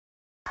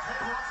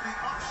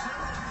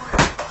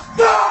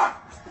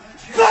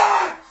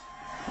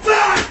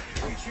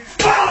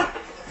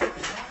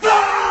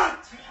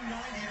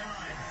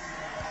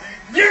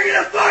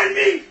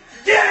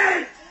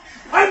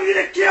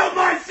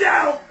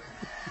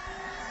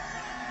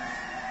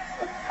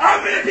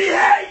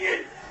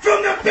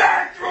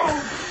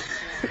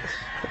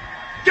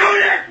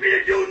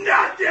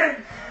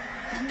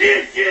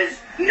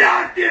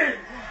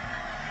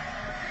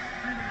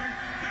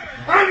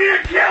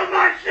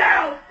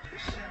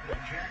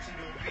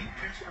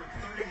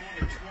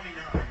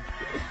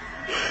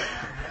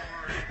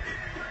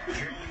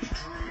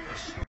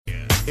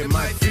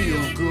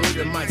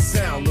it might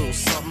sound a little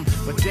something,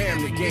 but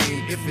damn the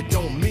game if it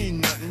don't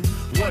mean nothing.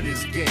 What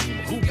is game?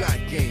 Who got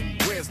game?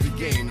 Where's the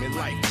game in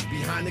life?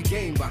 Behind the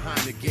game, behind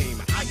the game.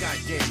 I got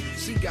game,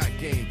 she got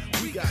game,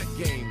 we got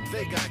game,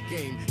 they got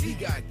game, he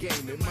got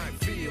game. It might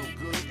feel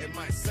good, it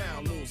might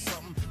sound a little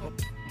something, but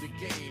the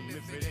game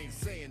if it ain't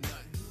saying nothing.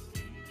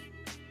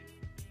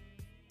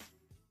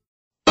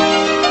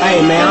 Hey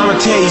man, I'ma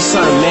tell you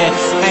something, man.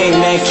 Hey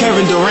man,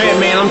 Kevin Durant,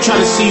 man, I'm trying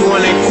to see you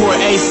on that court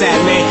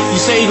ASAP, man. You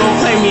say you gonna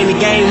play me in the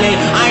game, man.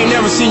 I ain't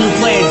never seen you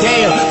play a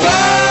damn.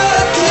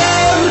 Fuck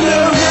Kevin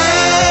Durant.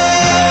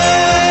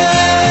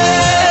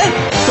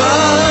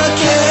 Fuck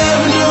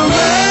Kevin Durant.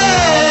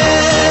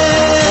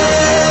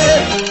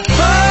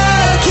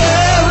 Fuck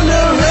Kevin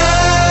Durant.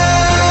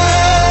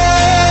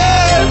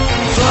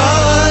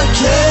 Fuck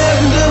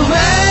Kevin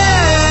Durant.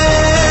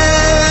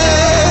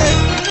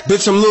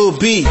 Bitch, I'm Lil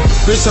B.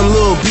 Bitch, I'm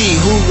Lil B.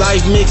 Who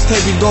Life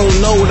mixtape, you gon'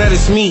 know that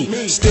it's me.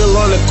 Still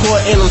on the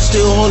court and I'm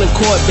still on the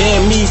court.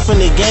 Ban me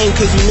from the game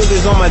cause you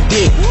niggas on my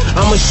dick.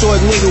 I'm a short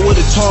nigga with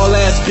a tall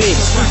ass bitch.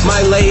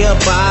 Might lay up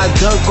but I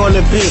dunk on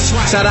the bitch.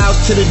 Shout out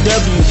to the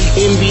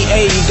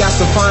WNBA. You got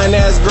some fine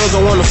ass girls,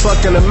 I wanna fuck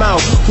in the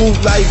mouth. Who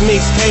Life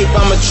mixtape,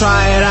 I'ma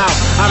try it out.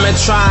 I'ma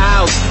try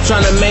out,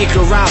 tryna make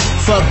her out.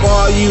 Fuck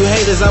all you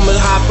haters, I'ma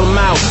hop them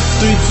out.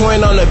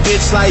 3-point on a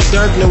bitch like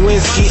Dirk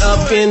Nowitzki.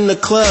 Up in the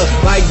club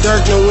like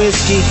Dirk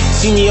Nowitzki.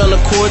 See me on the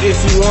court if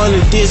you wanna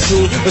diss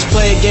me. Let's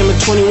play a game of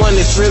 21,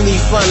 it's really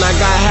fun. I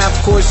got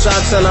half-court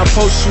shots and I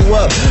post you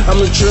up. I'm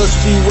the drill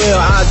speed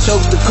well, I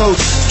choke the coach.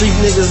 Street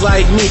niggas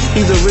like me,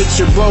 either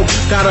rich or broke.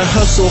 Gotta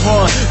hustle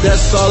hard,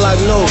 that's all I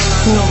know.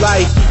 Who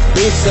like,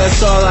 bitch,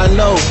 that's all I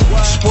know.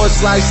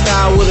 Sports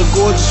lifestyle with a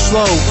gorgeous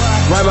flow.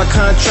 Write my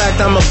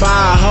contract, I'ma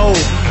buy a home.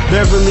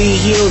 Beverly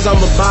Hills,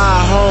 I'ma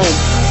buy a home.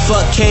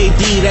 Fuck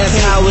KD, that's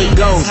how it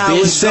goes.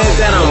 Bitch said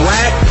that I'm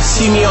whack,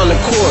 see me on the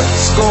court.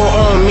 Score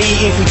on me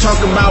if you talk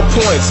about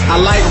points.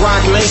 I like Rock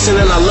Nation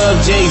and I love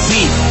Jay-Z,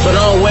 but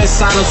on West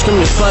Side I'm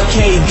screaming fuck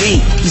KD.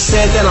 You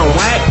said that I'm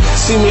whack,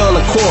 see me on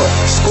the court.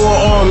 Score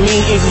on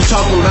me if you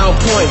talking about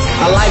points.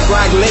 I like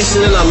Rock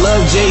Nation and I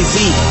love Jay-Z,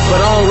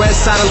 but on West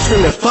Side I'm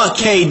screaming fuck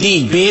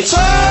KD, bitch.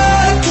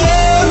 Fuck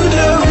Kevin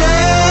Durant.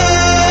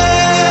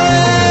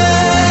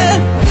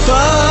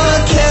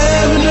 Fuck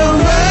Kevin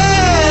Durant.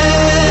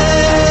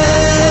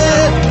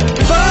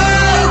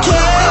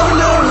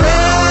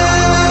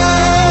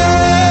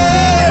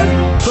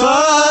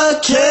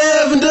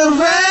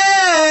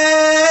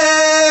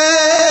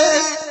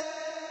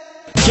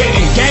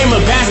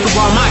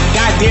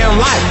 Damn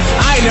life.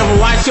 I ain't never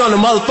watched you on the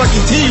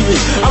motherfucking TV.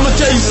 I'ma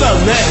tell you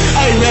something, man.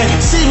 Hey, man,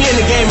 see me in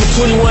the game of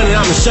 21 and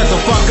I'ma shut the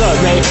fuck up,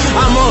 man.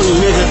 I'm on you,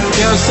 nigga.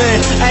 You know what I'm saying?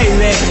 Hey,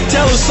 man,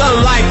 tell them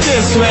something like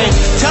this, man.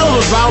 Tell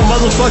them about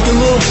motherfucking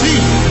Lil B.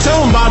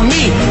 Tell them about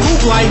me.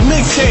 Hoop Life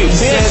mixtape.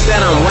 Says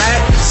that I'm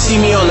rap. See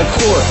me on the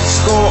court.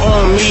 Score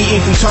on me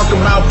if you talk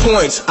about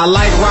points. I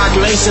like Rock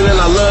Nation and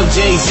I love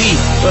Jay-Z,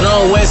 but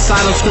on West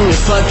Side I'm screaming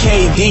fuck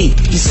KD.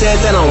 You said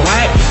that I'm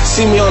whack.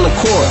 See me on the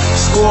court.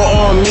 Score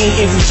on me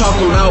if you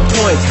talking about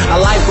points.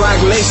 I like Rock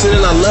Nation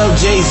and I love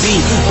Jay-Z,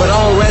 but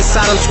on West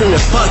Side I'm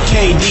screaming fuck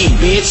KD,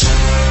 bitch.